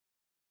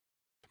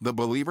The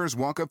Believer's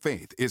Walk of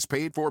Faith is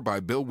paid for by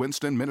Bill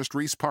Winston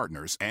Ministries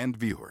partners and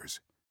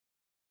viewers.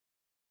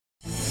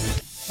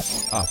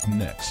 Up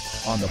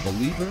next on The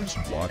Believer's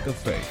Walk of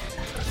Faith.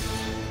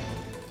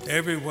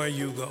 Everywhere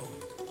you go,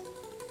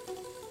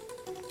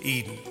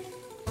 Eden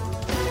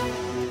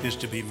is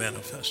to be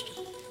manifested.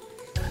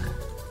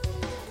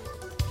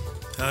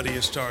 How do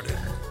you start it?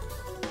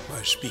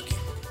 By speaking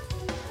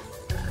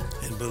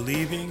and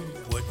believing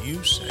what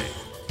you say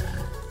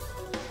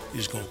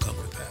is going to come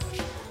to pass.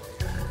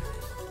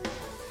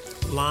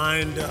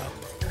 Lined up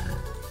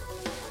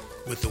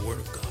with the Word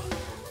of God.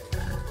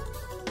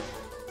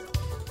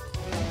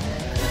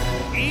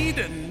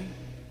 Eden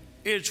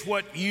is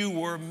what you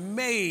were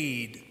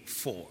made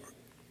for.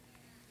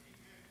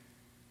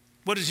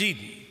 What is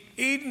Eden?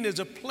 Eden is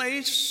a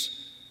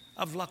place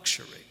of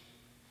luxury.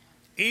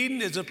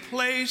 Eden is a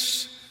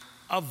place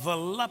of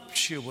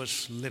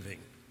voluptuous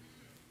living.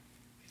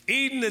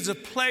 Eden is a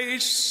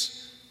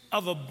place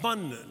of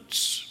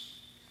abundance.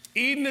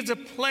 Eden is a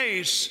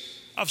place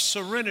of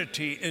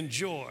serenity and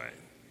joy.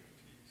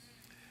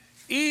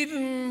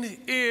 Eden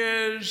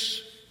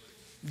is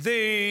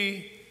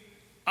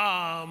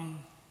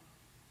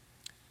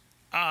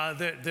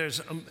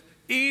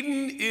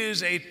Eden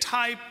is a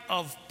type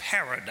of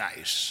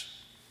paradise.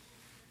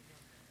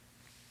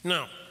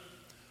 Now,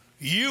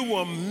 you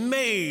were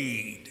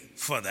made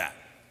for that.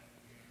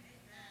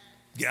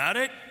 Got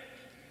it?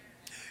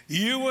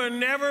 You were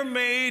never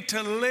made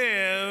to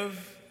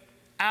live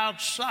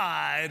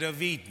outside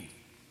of Eden.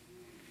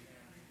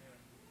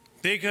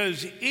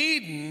 Because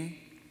Eden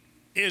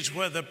is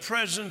where the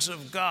presence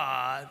of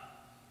God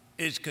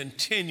is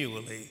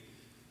continually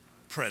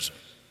present.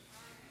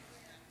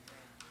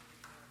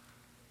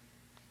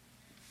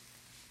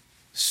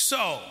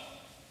 So,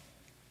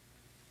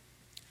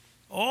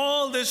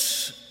 all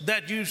this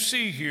that you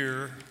see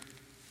here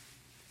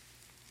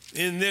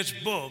in this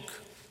book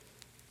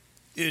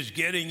is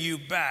getting you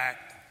back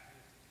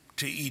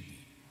to Eden.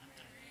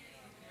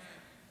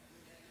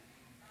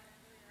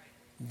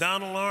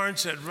 Donald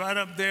Lawrence said right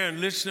up there and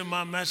listen to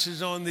my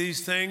message on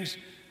these things,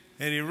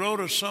 and he wrote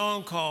a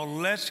song called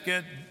Let's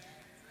Get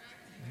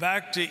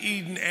Back to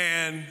Eden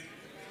and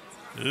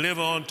Live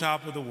on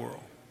Top of the World.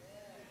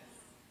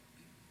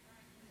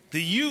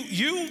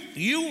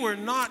 You were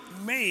not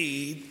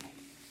made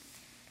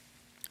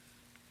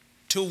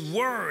to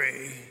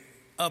worry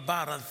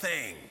about a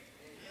thing.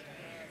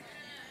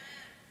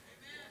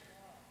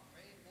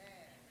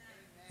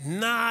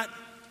 Not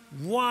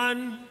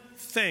one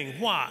thing.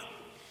 Why?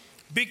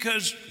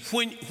 Because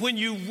when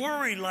you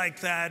worry like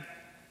that,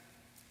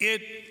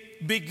 it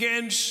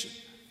begins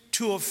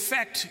to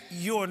affect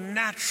your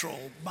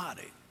natural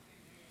body.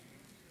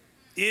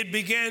 It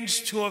begins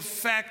to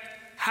affect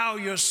how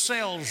your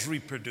cells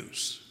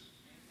reproduce.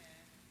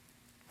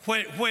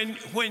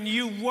 When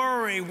you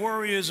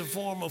worry is a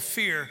form of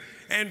fear,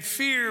 and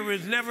fear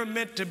is never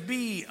meant to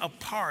be a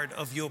part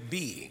of your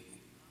being.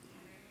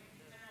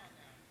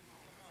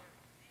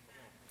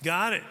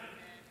 Got it?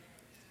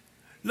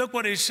 Look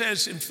what he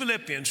says in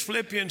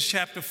Philippians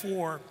chapter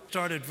 4,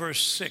 start at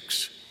verse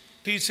 6.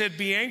 He said,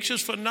 be anxious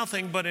for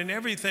nothing, but in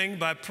everything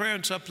by prayer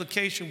and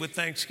supplication with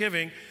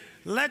thanksgiving,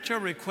 let your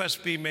requests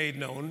be made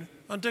known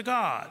unto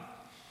God.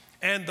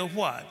 And the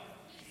what?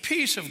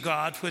 Peace of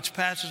God, which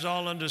passes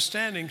all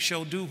understanding,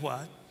 shall do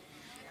what?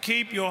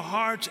 Keep your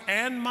hearts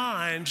and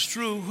minds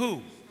through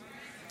who?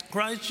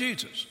 Christ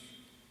Jesus.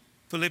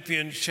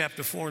 Philippians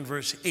chapter 4 and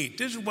verse 8.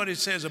 This is what it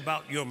says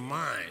about your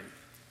mind.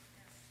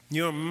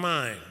 Your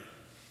mind.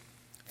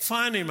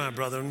 Finally, my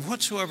brethren,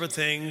 whatsoever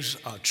things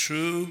are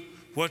true,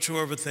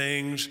 whatsoever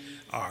things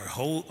are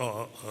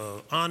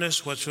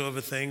honest,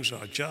 whatsoever things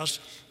are just,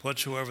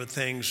 whatsoever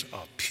things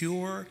are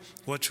pure,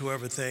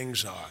 whatsoever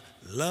things are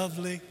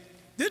lovely.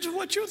 This is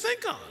what you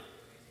think on.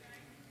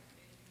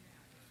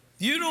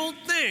 You don't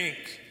think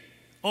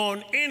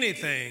on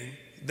anything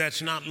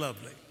that's not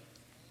lovely.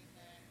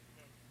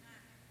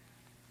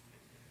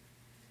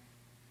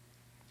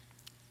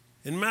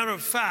 As a matter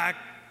of fact,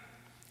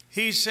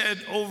 he said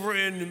over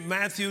in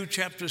Matthew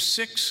chapter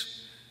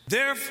 6,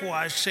 therefore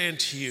I say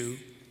unto you,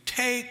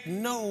 take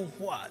no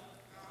what?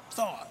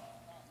 Thought.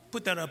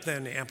 Put that up there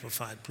in the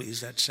Amplified, please,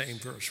 that same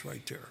verse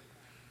right there.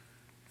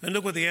 And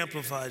look what the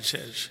Amplified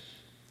says.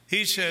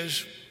 He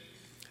says,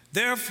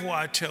 therefore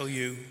I tell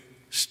you,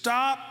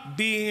 stop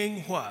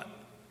being what?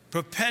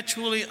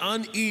 Perpetually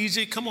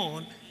uneasy, come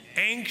on,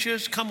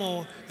 anxious, come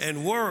on,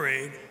 and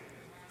worried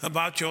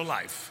about your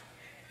life.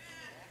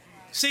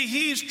 See,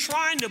 he's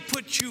trying to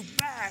put you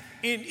back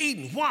in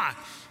Eden. Why?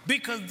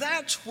 Because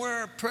that's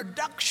where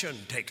production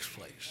takes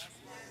place.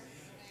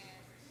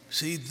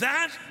 See,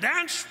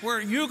 that's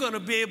where you're going to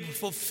be able to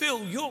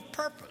fulfill your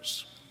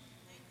purpose.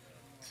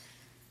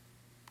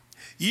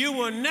 You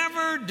were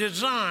never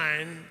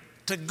designed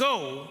to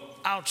go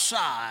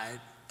outside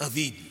of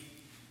Eden.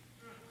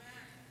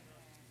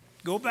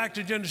 Go back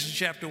to Genesis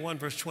chapter 1,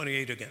 verse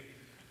 28 again.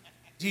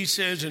 He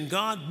says, and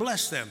God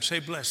blessed them. Say,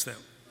 bless them.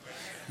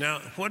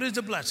 Now, what is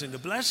the blessing? The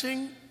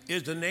blessing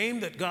is the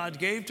name that God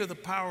gave to the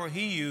power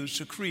he used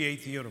to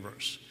create the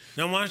universe.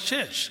 Now watch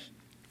this.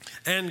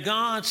 And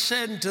God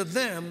said unto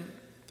them,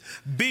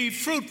 be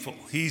fruitful.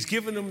 He's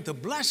given them the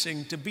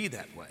blessing to be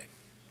that way.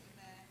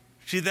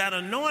 See, that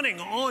anointing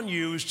on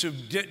you is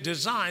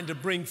designed to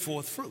bring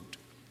forth fruit.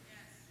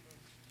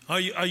 Are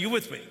you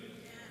with me?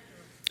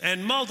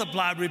 And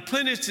multiply,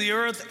 replenish the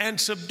earth, and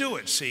subdue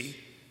it. See,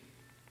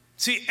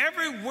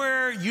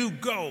 everywhere you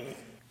go,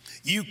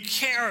 you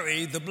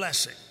carry the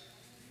blessing.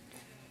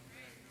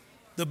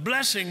 The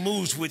blessing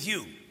moves with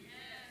you.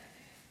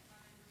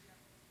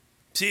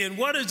 See, and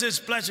what is this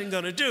blessing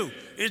going to do?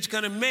 It's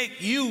going to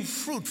make you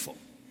fruitful.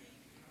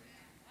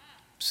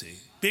 See,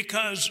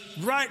 because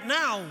right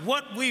now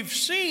what we've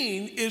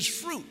seen is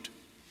fruit,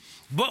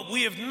 but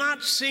we have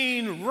not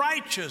seen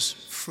righteous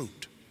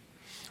fruit.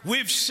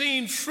 We've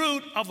seen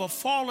fruit of a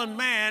fallen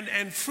man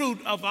and fruit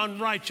of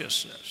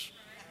unrighteousness.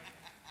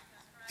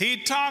 He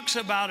talks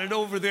about it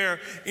over there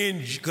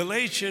in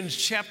Galatians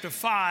chapter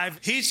 5.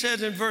 He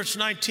says in verse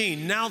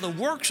 19, now the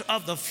works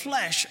of the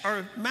flesh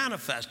are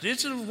manifest.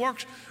 These are the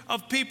works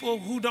of people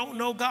who don't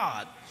know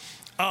God.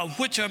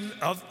 Which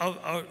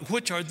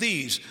are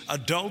these?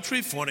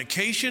 Adultery,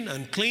 fornication,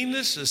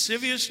 uncleanness,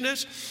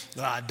 lasciviousness,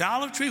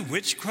 idolatry,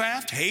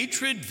 witchcraft,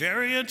 hatred,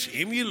 variance,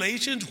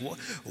 emulations,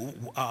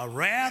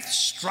 wrath,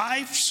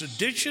 strife,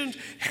 seditions,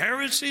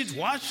 heresies,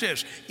 watch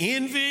this,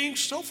 envying,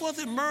 so forth,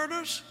 and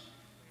murders.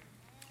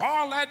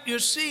 All that you're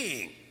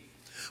seeing.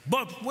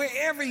 But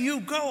wherever you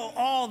go,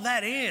 all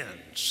that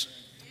ends.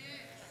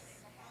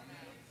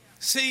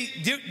 See,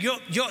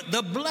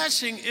 the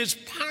blessing is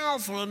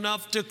powerful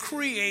enough to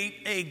create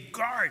a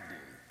garden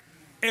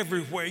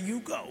everywhere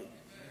you go.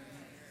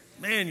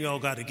 Man, y'all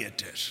got to get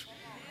this.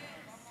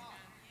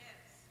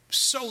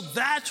 So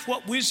that's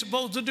what we're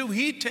supposed to do.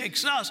 He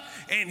takes us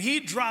and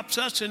he drops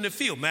us in the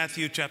field.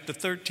 Matthew chapter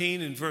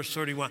 13 and verse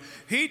 31.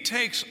 He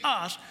takes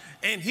us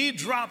and he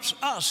drops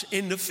us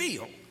in the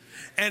field.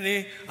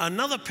 And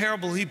another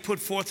parable he put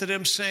forth to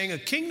them, saying, a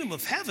kingdom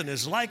of heaven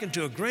is likened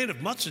to a grain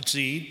of mustard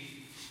seed,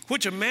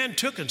 which a man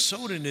took and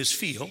sowed in his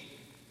field,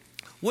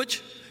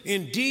 which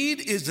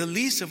indeed is the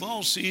least of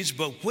all seeds,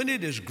 but when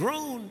it is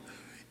grown,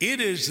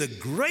 it is the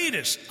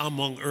greatest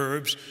among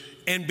herbs,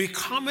 and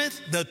becometh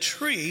the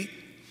tree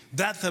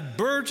that the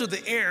birds of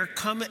the air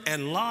come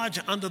and lodge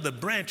under the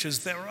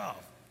branches thereof.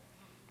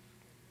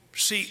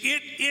 See,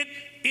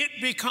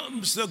 it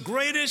becomes the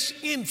greatest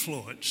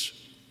influence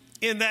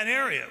in that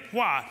area.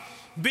 Why?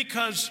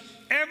 Because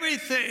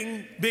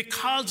everything,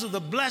 because of the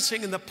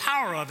blessing and the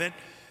power of it,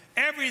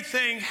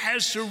 everything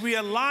has to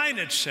realign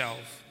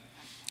itself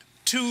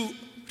to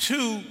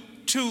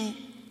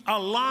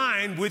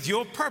align with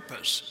your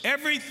purpose.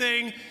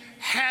 Everything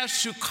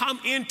has to come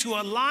into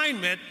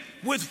alignment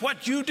with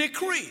what you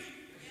decree.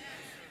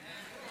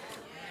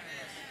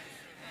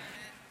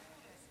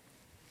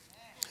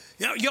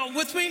 Y'all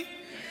with me?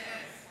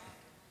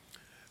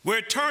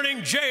 We're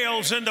turning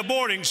jails into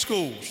boarding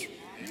schools.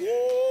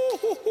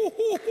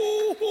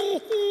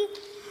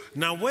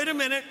 Now, wait a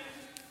minute.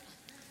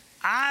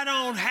 I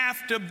don't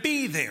have to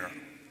be there.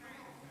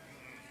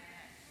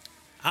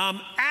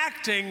 I'm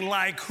acting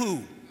like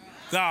who?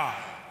 God.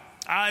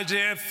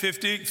 Isaiah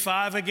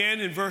 55 again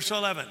in verse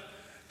 11.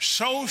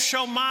 So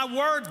shall my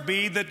word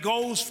be that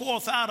goes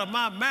forth out of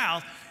my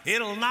mouth.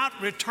 It'll not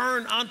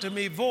return unto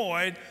me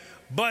void,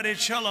 but it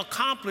shall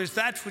accomplish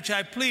that which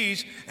I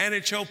please, and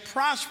it shall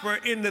prosper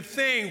in the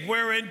thing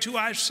whereinto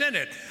I sent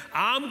it.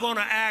 I'm going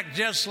to act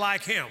just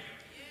like him.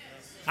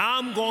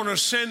 I'm going to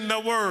send the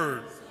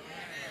word.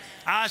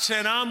 I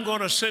said, I'm going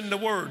to send the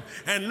word.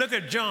 And look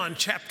at John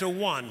chapter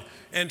 1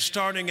 and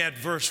starting at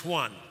verse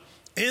 1.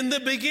 In the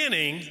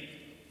beginning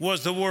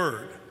was the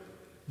Word.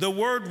 The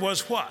Word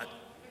was what?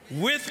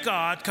 With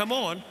God. Come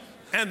on.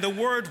 And the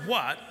Word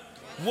what?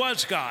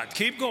 Was God.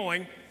 Keep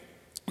going.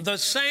 The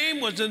same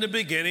was in the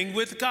beginning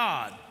with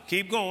God.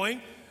 Keep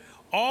going.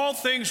 All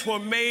things were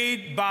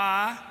made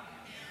by.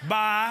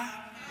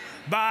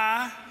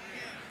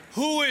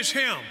 Who is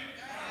him?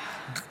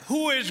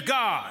 Who is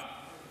God?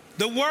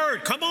 The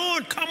Word. Come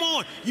on, come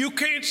on. You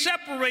can't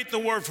separate the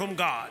Word from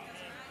God.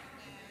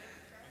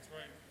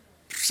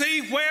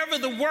 See, wherever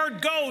the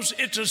Word goes,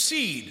 it's a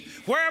seed.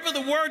 Wherever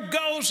the Word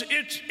goes,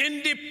 it's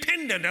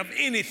independent of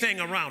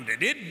anything around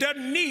it. It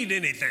doesn't need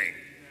anything.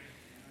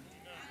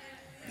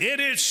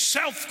 It is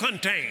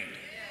self-contained.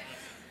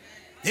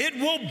 It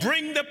will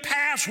bring to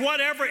pass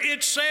whatever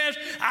it says.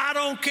 I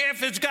don't care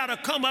if it's got to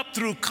come up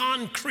through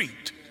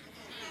concrete.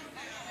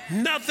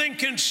 Nothing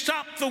can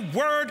stop the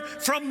Word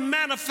from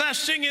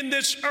manifesting in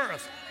this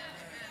earth.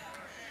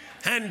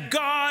 And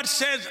God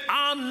says,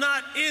 I'm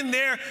not in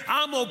there.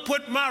 I'm going to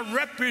put my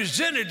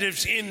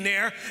representatives in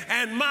there,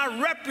 and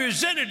my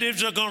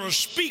representatives are going to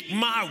speak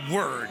my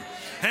word.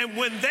 And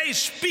when they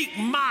speak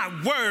my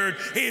word,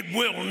 it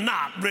will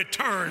not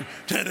return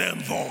to them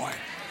void.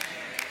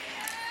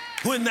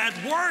 When that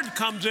word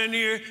comes in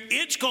here,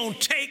 it's going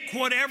to take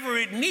whatever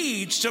it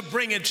needs to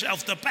bring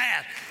itself to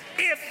pass.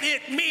 If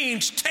it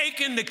means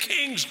taking the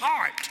king's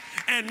heart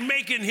and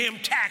making him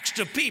tax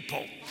the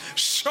people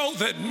so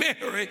that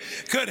Mary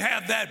could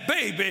have that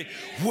baby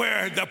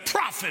where the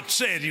prophet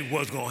said he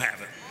was going to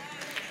have it.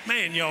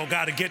 Man, y'all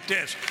got to get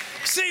this.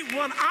 See,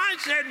 when I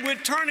said we're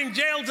turning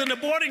jails into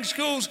boarding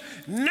schools,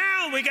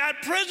 now we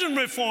got prison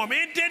reform.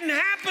 It didn't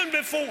happen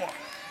before.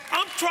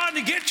 I'm trying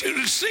to get you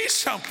to see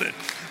something.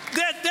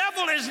 The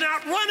devil is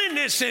not running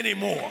this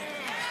anymore.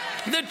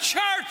 The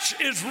church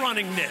is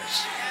running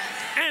this.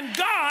 And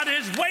God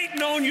is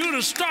waiting on you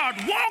to start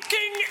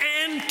walking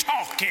and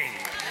talking.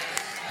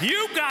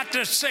 You got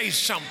to say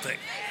something.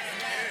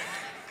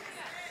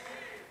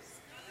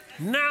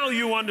 Now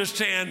you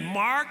understand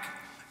Mark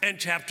and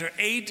chapter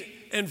 8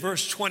 and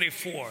verse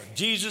 24.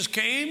 Jesus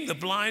came, the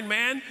blind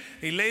man,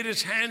 he laid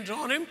his hands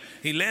on him.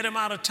 He led him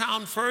out of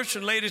town first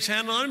and laid his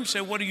hand on him and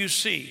said, what do you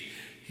see?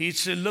 He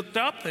said, looked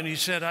up and he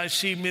said, I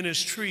see men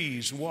as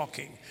trees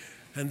walking.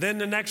 And then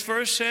the next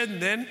verse said,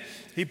 and then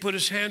he put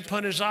his hand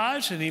upon his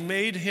eyes and he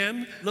made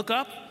him look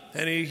up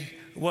and he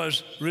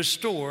was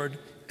restored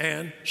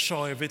and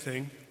saw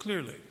everything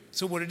clearly.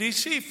 So what did he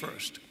see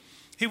first?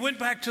 He went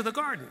back to the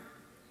garden.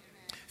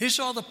 He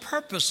saw the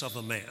purpose of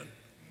a man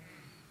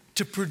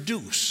to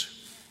produce.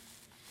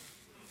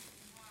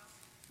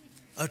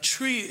 A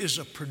tree is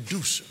a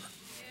producer.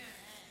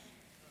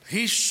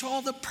 He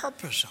saw the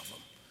purpose of them.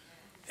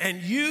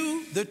 And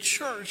you, the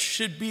church,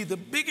 should be the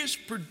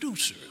biggest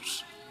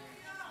producers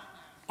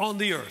on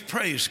the earth.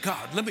 Praise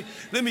God. Let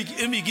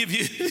me give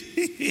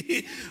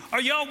you.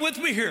 Are y'all with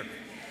me here?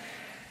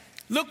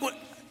 Look what.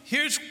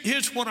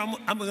 Here's what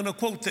I'm going to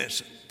quote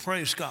this.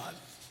 Praise God.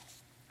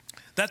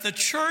 That the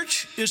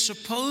church is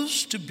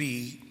supposed to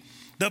be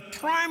the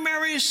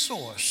primary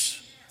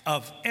source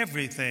of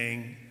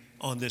everything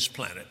on this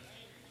planet.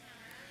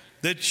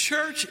 The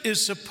church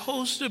is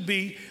supposed to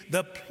be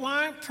the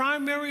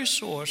primary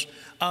source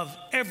of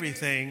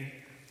everything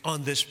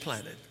on this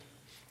planet.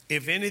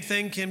 If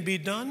anything can be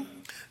done,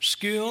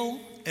 skill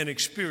and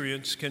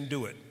experience can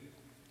do it.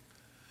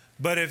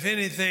 But if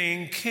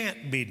anything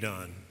can't be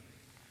done,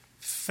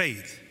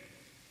 faith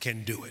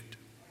can do it.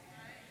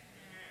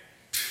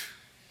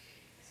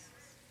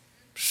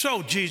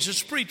 So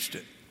Jesus preached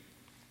it.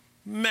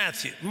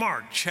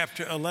 Mark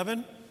chapter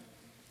 11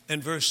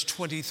 and verse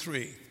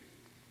 23.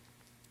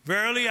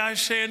 Verily I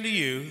say unto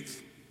you,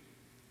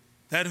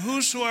 that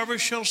whosoever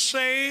shall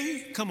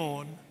say, come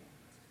on,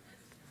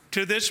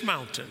 to this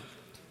mountain,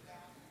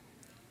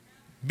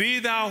 be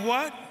thou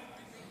what?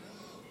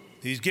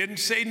 He's getting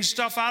Satan's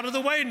stuff out of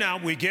the way now.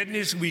 We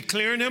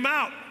clearing him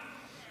out.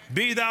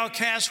 Be thou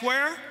cast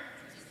where?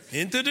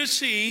 Into the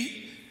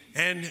sea,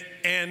 and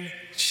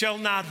shall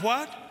not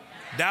what?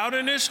 Doubt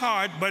in his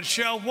heart, but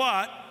shall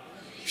what?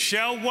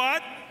 Shall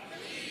what?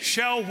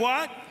 Shall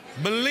what?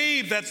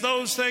 Believe that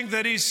those things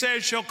that he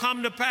says shall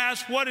come to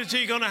pass. What is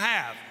he going to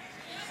have?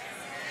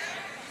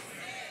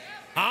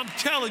 I'm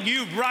telling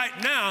you right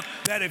now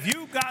that if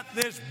you got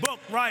this book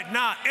right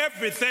now,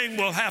 everything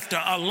will have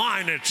to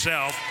align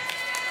itself.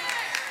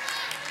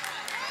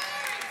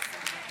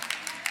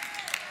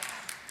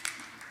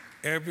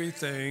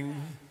 Everything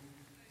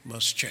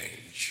must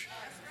change.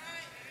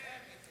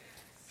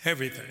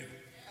 Everything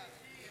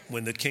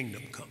when the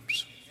kingdom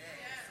comes.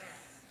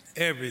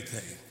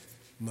 Everything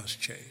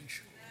must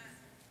change.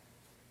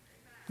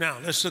 Now,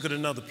 let's look at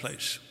another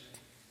place.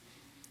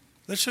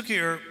 Let's look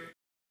here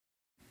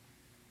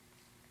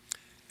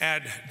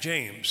at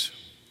James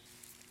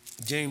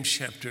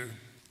chapter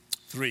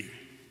 3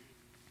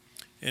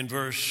 and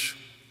verse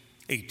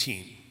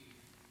 18.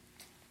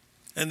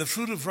 And the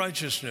fruit of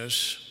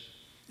righteousness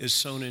is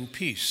sown in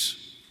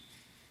peace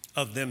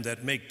of them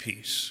that make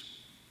peace.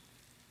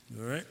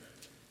 All right?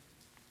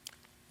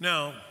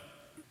 Now,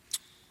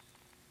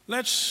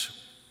 let's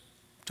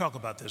talk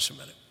about this a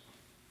minute.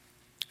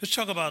 Let's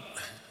talk about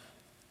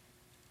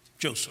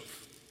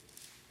Joseph.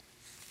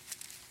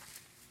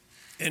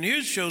 And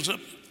here's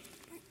Joseph.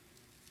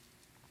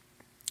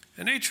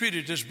 And they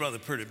treated this brother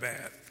pretty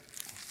bad.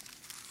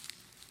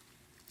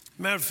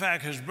 Matter of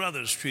fact, his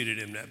brothers treated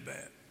him that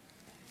bad.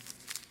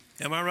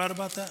 Am I right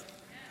about that?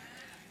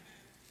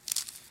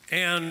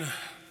 And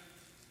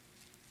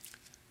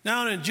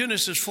now in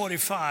Genesis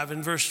 45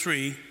 and verse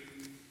 3,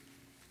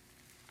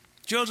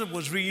 Joseph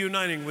was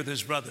reuniting with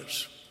his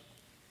brothers.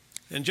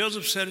 And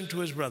Joseph said unto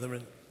his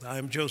brethren, I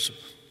am Joseph.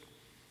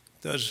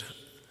 Does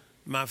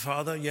my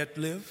father yet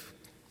live?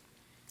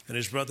 And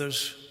his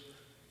brothers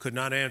could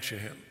not answer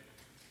him,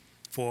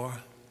 for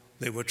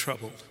they were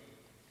troubled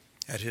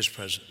at his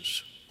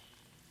presence.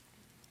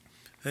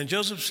 And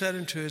Joseph said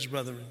unto his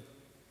brethren,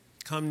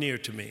 come near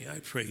to me, I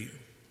pray you.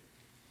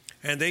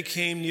 And they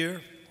came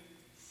near,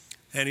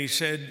 and he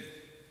said,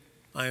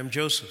 I am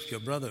Joseph, your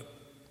brother,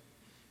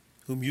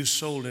 whom you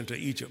sold into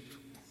Egypt.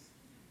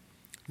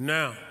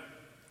 Now,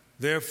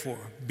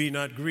 therefore, be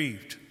not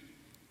grieved,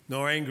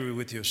 nor angry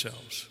with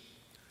yourselves,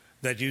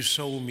 that you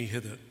sold me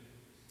hither.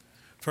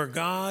 For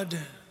God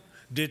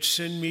did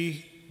send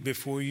me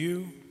before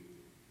you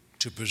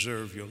to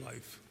preserve your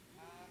life.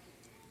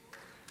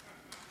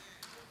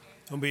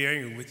 Don't be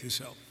angry with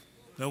yourself.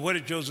 Now, what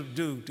did Joseph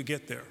do to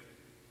get there?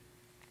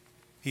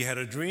 He had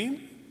a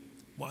dream.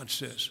 Watch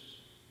this.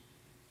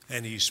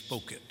 And he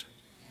spoke it.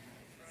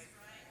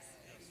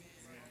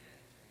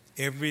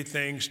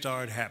 Everything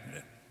started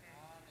happening.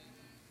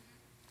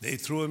 They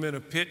threw him in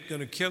a pit,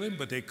 going to kill him,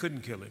 but they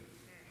couldn't kill him.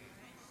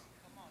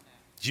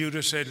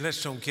 Judah said,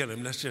 let's don't kill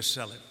him, let's just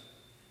sell him.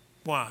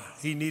 Why?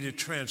 He needed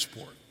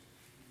transport.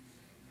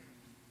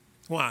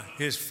 Why?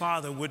 His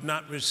father would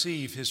not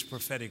receive his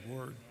prophetic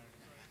word.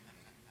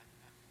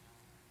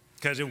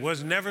 Because it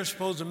was never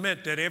supposed to mean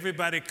that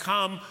everybody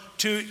come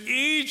to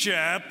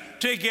Egypt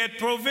to get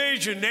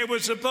provision. They were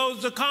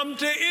supposed to come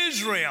to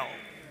Israel.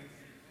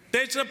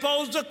 They're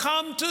supposed to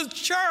come to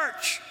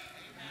church.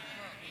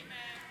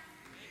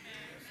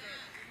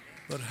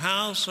 But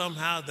how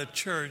somehow the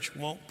church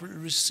won't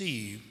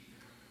receive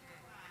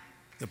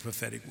the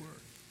prophetic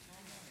word.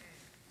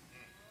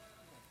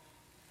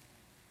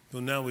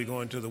 Well, now we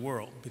go into the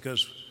world,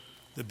 because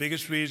the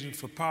biggest reason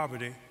for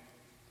poverty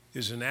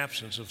is an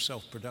absence of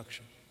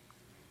self-production.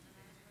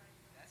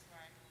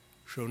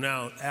 So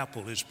now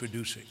Apple is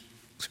producing.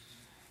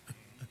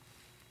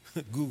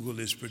 Google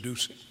is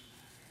producing.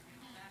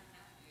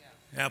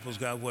 Apple's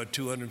got, what,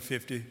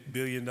 $250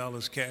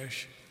 billion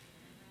cash?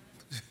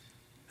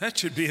 That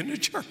should be in the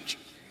church.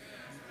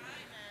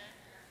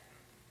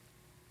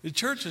 The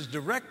church is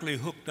directly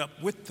hooked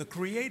up with the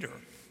Creator.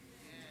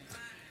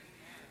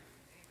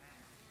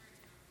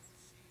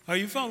 Are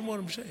you following what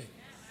I'm saying?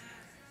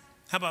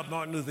 How about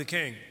Martin Luther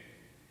King?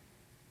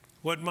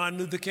 What Martin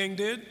Luther King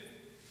did?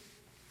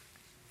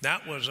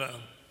 That was an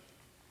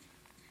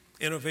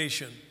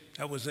innovation.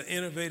 That was an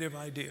innovative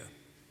idea.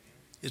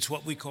 It's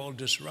what we call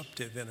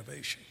disruptive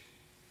innovation.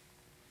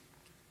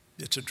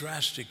 It's a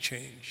drastic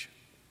change.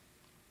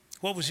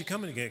 What was he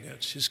coming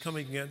against? He's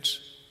coming against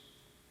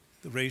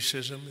the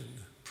racism and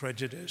the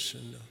prejudice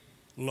and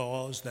the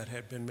laws that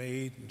had been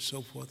made and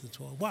so forth and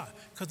so on. Why?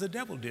 Because the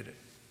devil did it.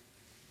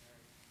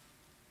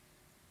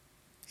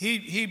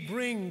 He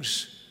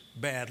brings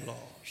bad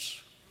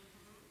laws.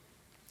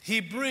 He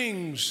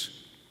brings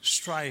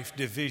strife,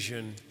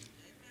 division,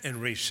 and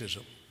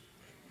racism.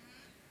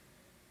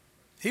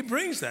 He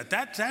brings that.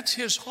 That's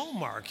his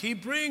hallmark. He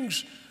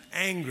brings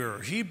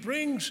anger. He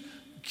brings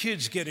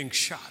kids getting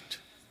shot.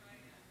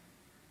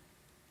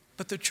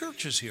 But the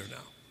church is here now.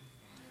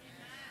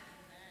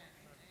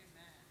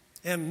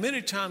 And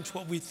many times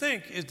what we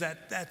think is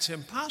that that's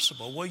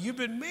impossible. Well, you've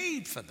been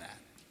made for that.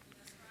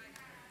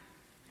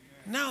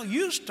 Now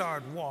you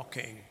start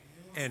walking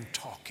and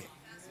talking.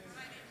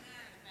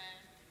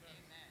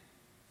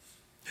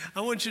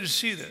 I want you to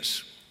see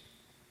this.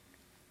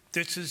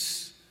 This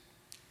is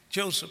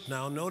Joseph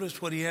now.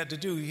 Notice what he had to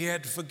do. He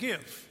had to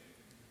forgive.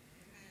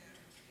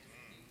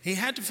 He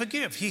had to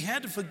forgive. He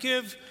had to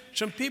forgive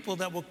some people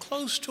that were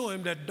close to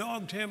him that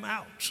dogged him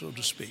out, so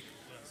to speak.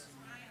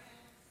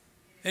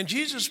 And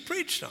Jesus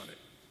preached on it.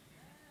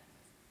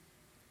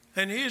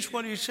 And here's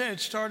what he said,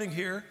 starting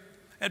here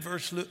at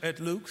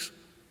Luke's,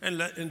 and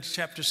in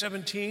chapter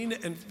 17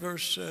 and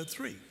verse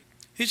 3.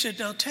 He said,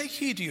 now take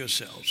heed to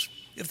yourselves.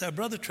 If thy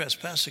brother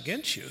trespass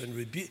against you, and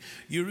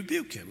you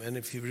rebuke him, and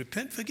if he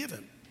repent, forgive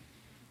him.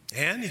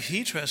 And if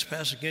he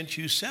trespass against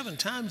you 7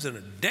 times in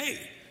a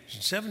day,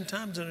 7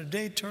 times in a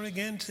day, turn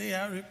again, say,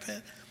 I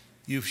repent,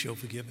 you shall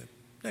forgive him.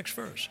 Next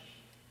verse.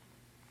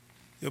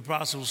 The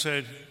apostle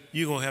said,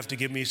 you're going to have to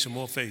give me some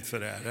more faith for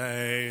that.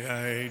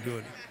 I ain't doing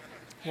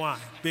it. Why?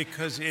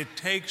 Because it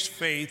takes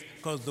faith,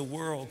 because the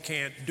world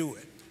can't do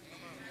it.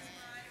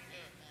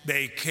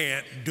 They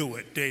can't do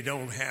it. They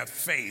don't have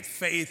faith.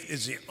 Faith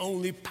is the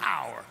only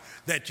power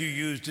that you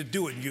use to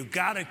do it. You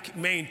got to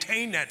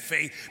maintain that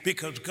faith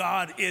because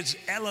God is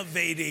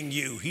elevating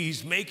you.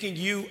 He's making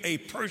you a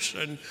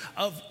person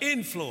of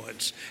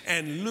influence.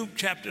 And Luke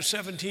chapter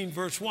 17,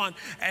 verse 1,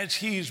 as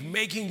he's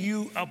making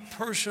you a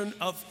person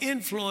of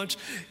influence,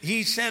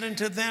 he said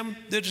unto them,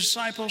 the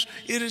disciples,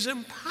 it is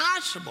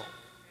impossible,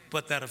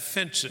 but that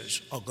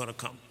offenses are going to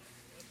come.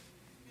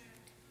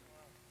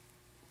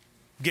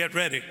 Get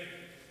ready.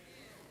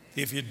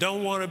 If you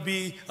don't want to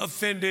be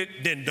offended,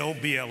 then don't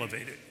be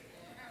elevated.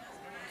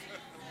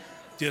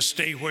 Just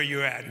stay where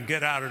you're at and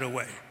get out of the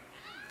way.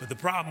 But the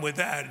problem with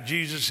that,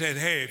 Jesus said,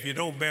 hey, if you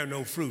don't bear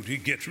no fruit, he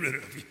gets rid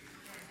of you.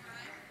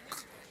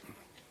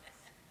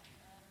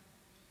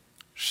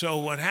 So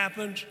what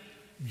happens?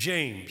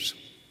 James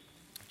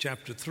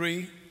chapter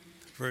 3,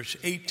 verse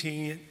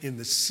 18 in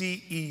the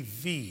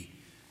CEV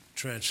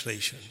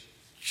translation.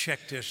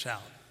 Check this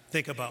out.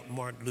 Think about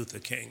Martin Luther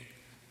King.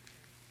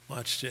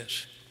 Watch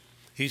this.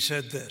 He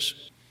said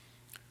this,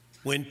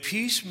 when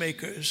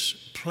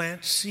peacemakers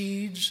plant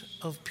seeds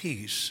of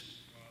peace,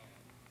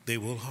 they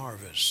will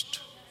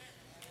harvest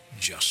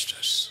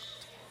justice.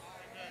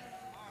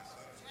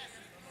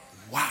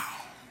 Wow.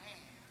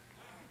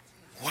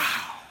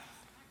 Wow.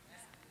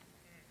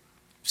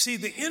 See,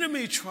 the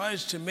enemy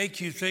tries to make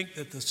you think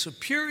that the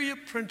superior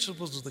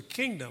principles of the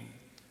kingdom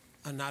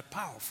are not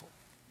powerful.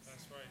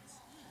 That's right.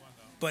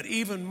 But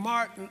even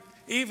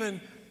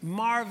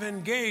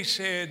Marvin Gaye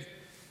said,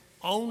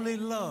 only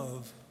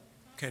love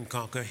can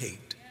conquer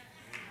hate.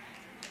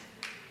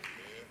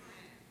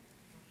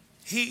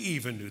 He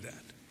even knew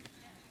that.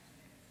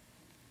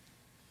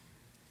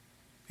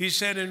 He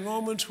said in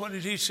Romans, what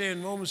did he say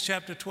in Romans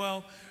chapter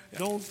 12?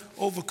 Don't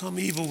overcome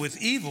evil with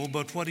evil,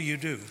 but what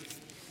do?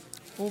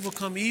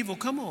 overcome evil,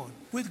 come on,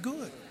 with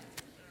good.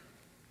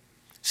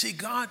 See,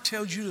 God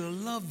tells you to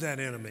love that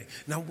enemy.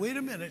 Now, wait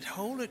a minute,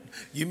 hold it.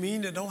 You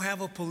mean they don't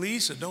have a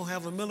police or don't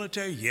have a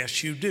military?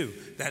 Yes, you do.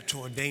 That's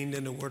ordained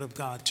in the Word of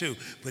God, too.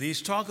 But he's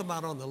talking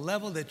about on the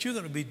level that you're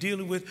going to be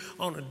dealing with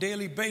on a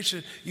daily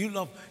basis. You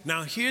love.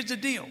 Now, here's the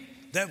deal,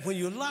 that when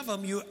you love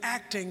them, you're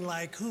acting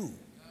like who?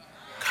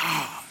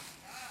 God.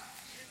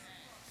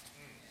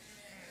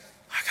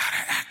 I got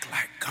to act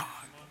like God.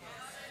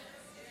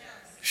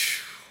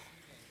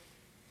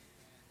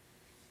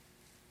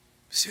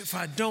 See, if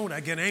I don't, I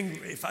get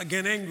angry. If I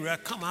get angry, I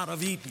come out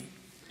of Eden.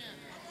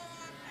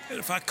 And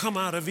if I come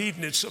out of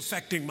Eden, it's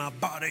affecting my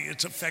body,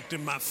 it's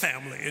affecting my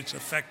family, it's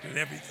affecting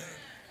everything.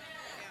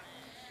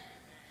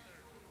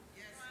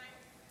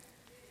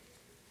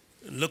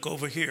 And look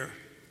over here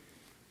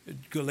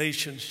at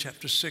Galatians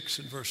chapter 6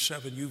 and verse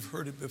 7. You've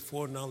heard it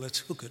before, now let's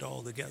hook it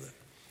all together.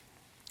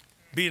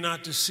 Be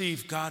not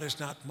deceived, God is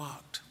not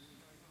mocked.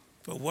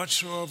 For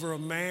whatsoever a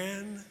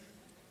man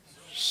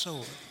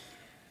soweth,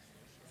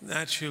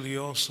 that shall he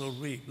also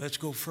reap. Let's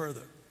go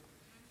further.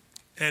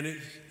 And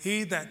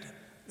he that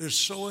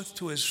soweth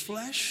to his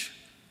flesh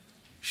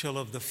shall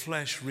of the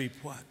flesh reap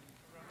what?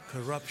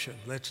 Corruption.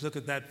 Let's look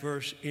at that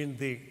verse in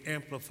the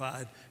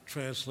Amplified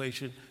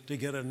translation to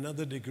get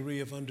another degree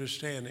of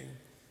understanding.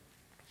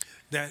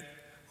 That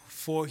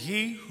for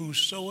he who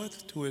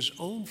soweth to his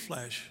own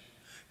flesh,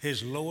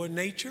 his lower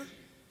nature,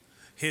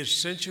 his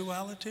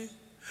sensuality,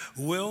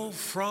 will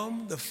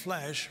from the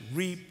flesh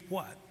reap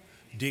what?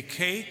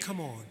 Decay,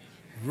 come on.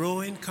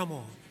 Ruin, come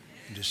on,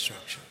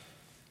 destruction.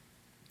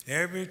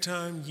 Every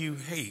time you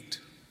hate,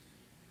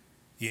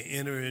 you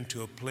enter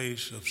into a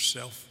place of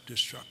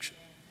self-destruction.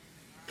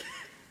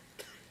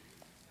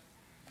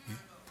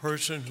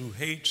 Person who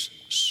hates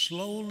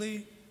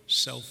slowly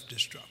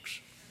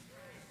self-destructs.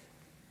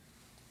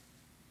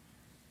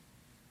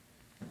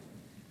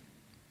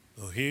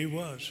 Well, here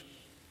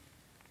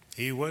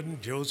he was.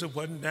 Joseph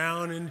wasn't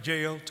down in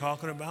jail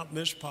talking about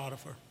Miss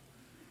Potiphar.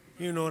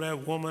 You know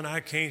that woman, I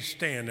can't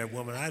stand that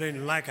woman. I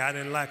didn't like her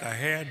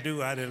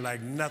hairdo. I didn't like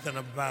nothing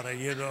about her,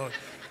 you know.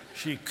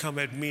 She come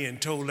at me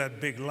and told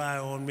that big lie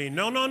on me.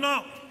 No, no,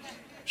 no.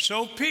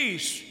 Sow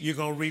peace, you're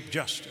going to reap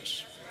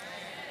justice.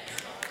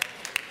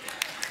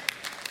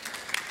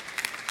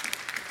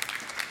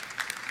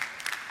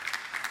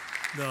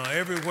 Now,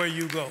 everywhere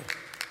you go,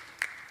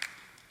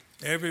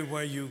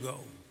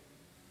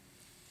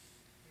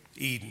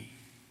 Eden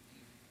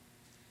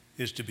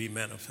is to be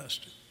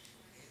manifested.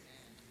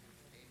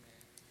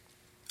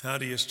 How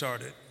do you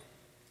start it?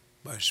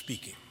 By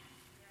speaking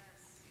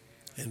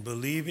and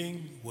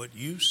believing what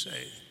you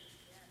say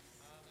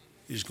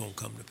is going to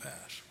come to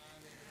pass.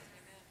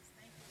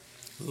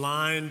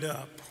 Lined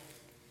up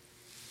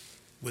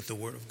with the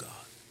Word of God.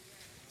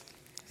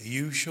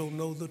 You shall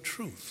know the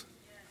truth,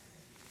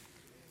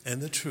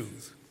 and the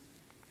truth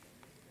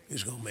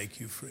is going to make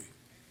you free.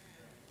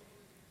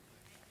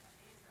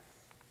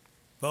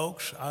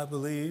 Folks, I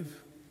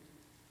believe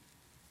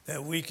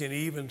that we can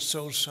even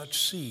sow such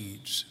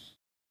seeds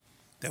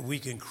that we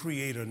can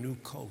create a new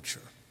culture.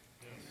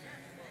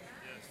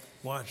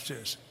 Watch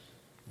this.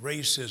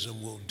 Racism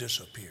will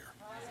disappear.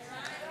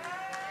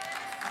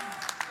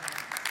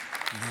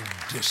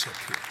 Will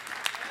disappear.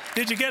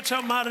 Did you get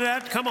something out of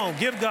that? Come on,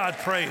 give God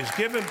praise.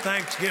 Give him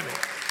thanksgiving.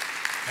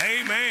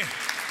 Amen.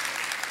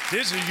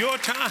 This is your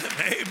time.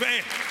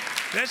 Amen.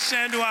 Let's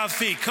stand to our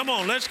feet. Come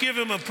on, let's give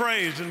him a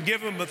praise and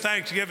give him a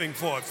thanksgiving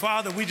for it.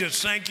 Father, we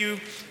just thank you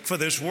for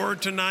this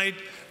word tonight.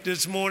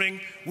 This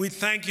morning, we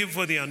thank you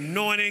for the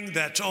anointing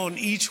that's on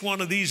each one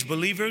of these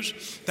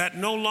believers, that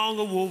no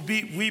longer will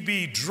we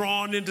be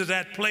drawn into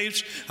that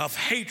place of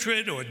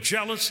hatred or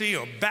jealousy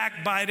or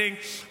backbiting.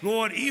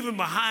 Lord, even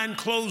behind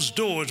closed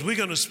doors, we're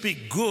going to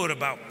speak good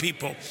about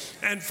people.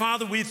 And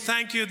Father, we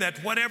thank you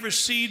that whatever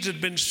seeds have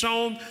been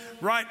sown,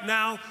 right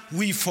now,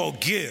 we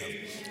forgive.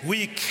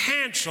 We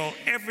cancel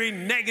every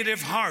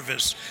negative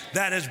harvest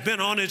that has been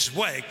on its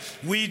way.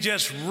 We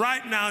just,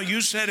 right now, you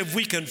said if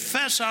we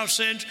confess our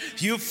sins,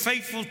 you're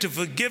faithful to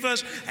forgive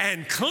us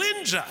and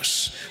cleanse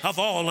us of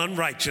all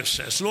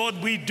unrighteousness.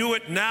 Lord, we do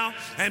it now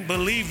and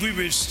believe we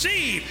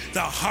receive the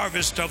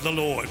harvest of the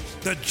Lord,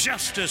 the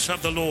justice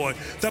of the Lord,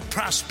 the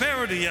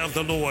prosperity of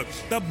the Lord,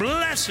 the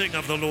blessing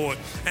of the Lord.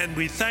 And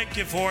we thank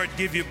you for it,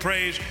 give you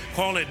praise,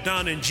 call it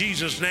done in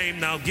Jesus'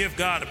 name. Now give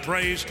God a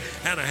praise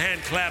and a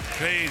hand clap.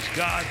 Praise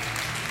God.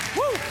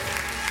 Woo!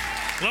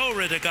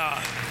 Glory to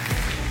God.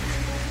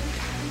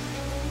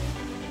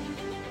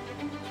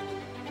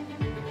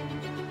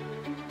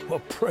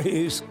 Well,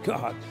 praise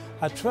God.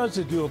 I trust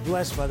that you are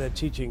blessed by that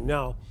teaching.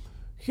 Now,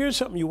 here's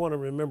something you want to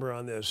remember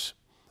on this.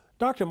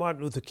 Dr.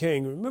 Martin Luther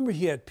King, remember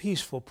he had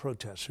peaceful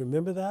protests.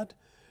 Remember that?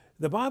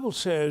 The Bible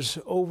says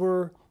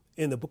over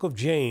in the book of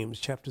James,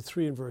 chapter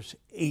 3 and verse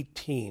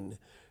 18,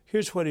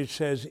 here's what it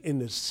says in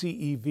the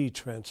CEV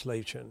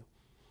translation.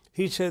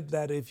 He said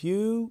that if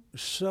you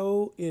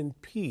sow in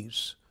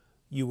peace,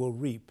 you will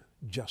reap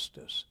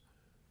justice.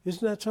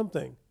 Isn't that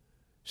something?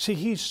 See,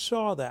 he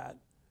saw that.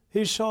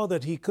 He saw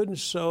that he couldn't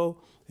sow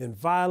and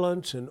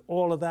violence and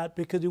all of that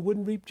because he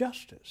wouldn't reap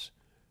justice.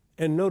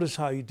 And notice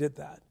how he did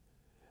that.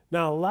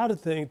 Now, a lot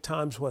of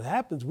times what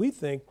happens, we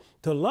think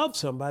to love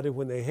somebody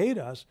when they hate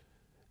us,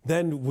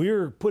 then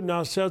we're putting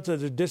ourselves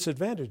at a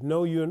disadvantage.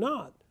 No, you're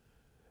not.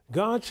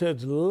 God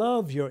says,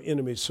 love your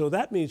enemies. So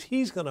that means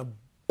he's going to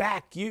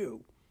back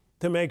you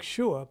to make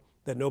sure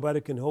that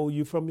nobody can hold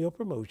you from your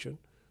promotion,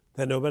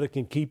 that nobody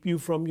can keep you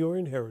from your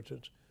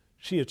inheritance.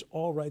 See, it's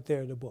all right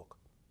there in the book.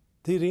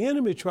 See, the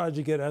enemy tries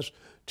to get us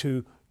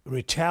to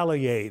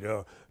retaliate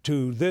or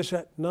to this,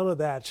 that. None of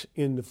that's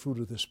in the fruit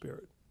of the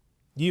Spirit.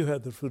 You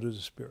have the fruit of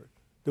the Spirit.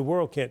 The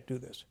world can't do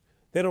this.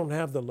 They don't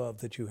have the love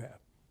that you have.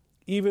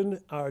 Even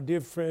our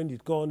dear friend,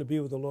 he's gone to be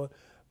with the Lord,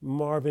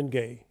 Marvin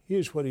Gaye,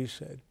 here's what he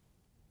said: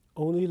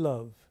 only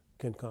love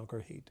can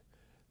conquer hate.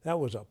 That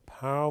was a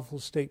powerful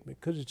statement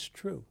because it's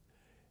true.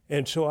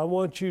 And so I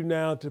want you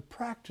now to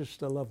practice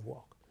the love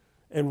walk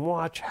and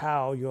watch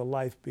how your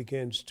life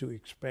begins to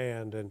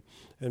expand and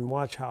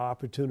watch how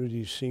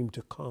opportunities seem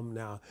to come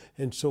now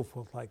and so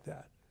forth like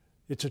that.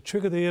 It's a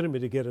trick of the enemy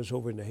to get us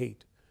over into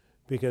hate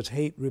because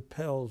hate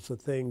repels a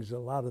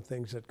lot of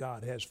things that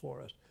God has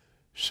for us.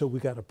 So we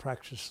got to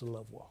practice the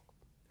love walk.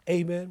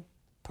 Amen.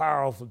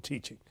 Powerful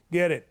teaching.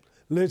 Get it.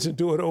 Listen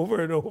to it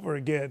over and over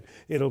again.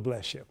 It'll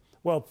bless you.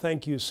 Well,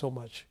 thank you so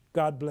much.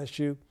 God bless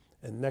you.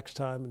 And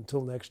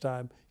until next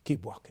time,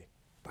 keep walking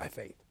by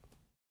faith.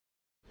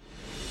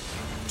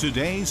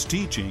 Today's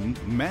teaching,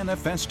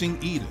 Manifesting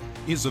Eden,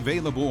 is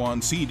available on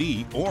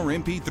CD or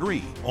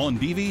MP3, on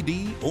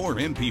DVD or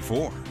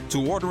MP4.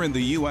 To order in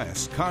the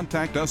U.S.,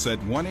 contact us at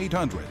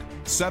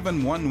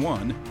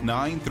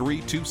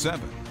 1-800-711-9327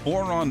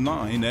 or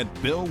online at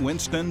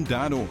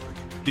billwinston.org.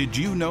 Did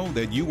you know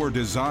that you were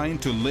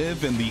designed to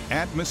live in the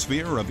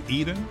atmosphere of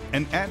Eden,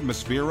 an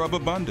atmosphere of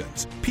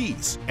abundance,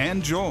 peace,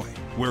 and joy,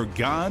 where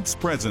God's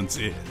presence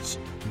is?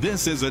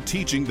 This is a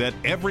teaching that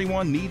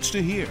everyone needs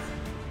to hear.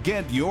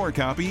 Get your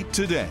copy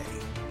today.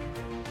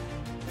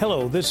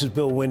 Hello, this is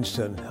Bill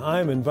Winston.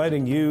 I'm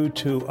inviting you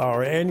to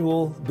our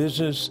annual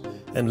Business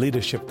and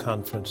Leadership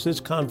Conference. This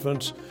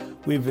conference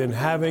we've been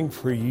having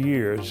for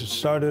years. It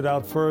started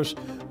out first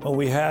when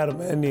we had a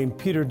man named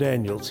Peter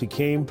Daniels. He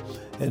came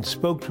and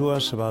spoke to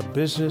us about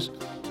business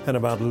and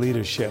about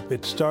leadership.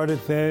 It started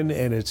then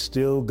and it's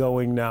still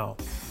going now.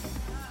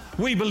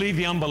 We believe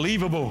the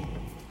unbelievable.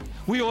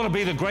 We ought to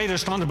be the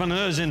greatest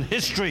entrepreneurs in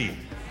history.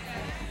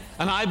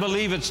 And I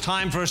believe it's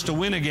time for us to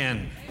win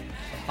again.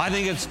 I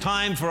think it's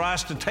time for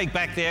us to take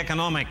back the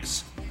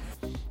economics.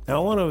 Now, I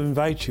want to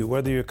invite you,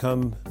 whether you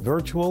come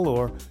virtual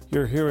or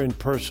you're here in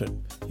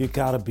person, you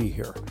got to be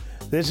here.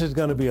 This is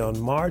going to be on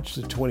March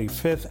the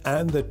 25th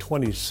and the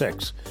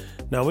 26th.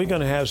 Now, we're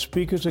going to have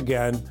speakers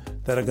again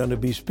that are going to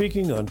be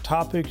speaking on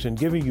topics and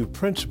giving you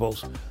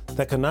principles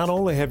that can not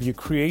only have you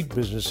create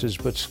businesses,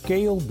 but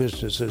scale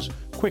businesses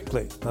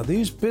quickly. Now,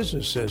 these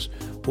businesses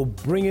will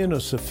bring in a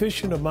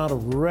sufficient amount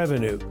of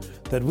revenue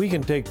that we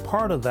can take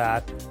part of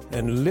that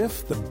and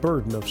lift the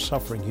burden of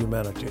suffering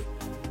humanity.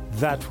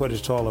 That's what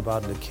it's all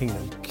about in the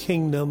kingdom.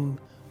 Kingdom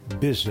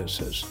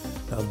businesses.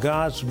 Now,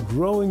 God's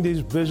growing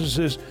these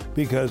businesses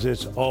because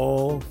it's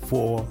all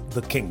for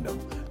the kingdom,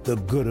 the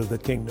good of the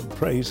kingdom.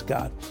 Praise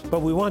God.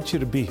 But we want you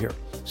to be here.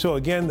 So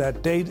again,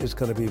 that date is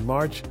going to be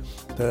March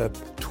the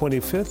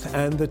 25th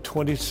and the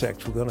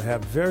 26th. We're going to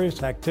have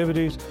various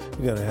activities.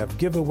 We're going to have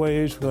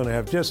giveaways. We're going to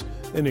have just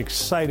an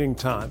exciting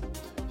time.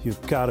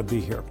 You've got to be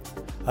here.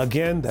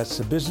 Again, that's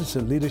the Business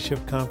and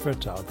Leadership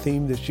Conference. Our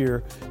theme this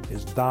year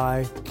is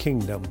Thy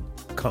Kingdom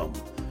Come.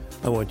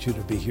 I want you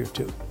to be here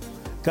too.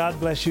 God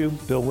bless you.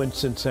 Bill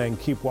Winston saying,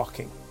 keep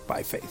walking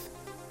by faith.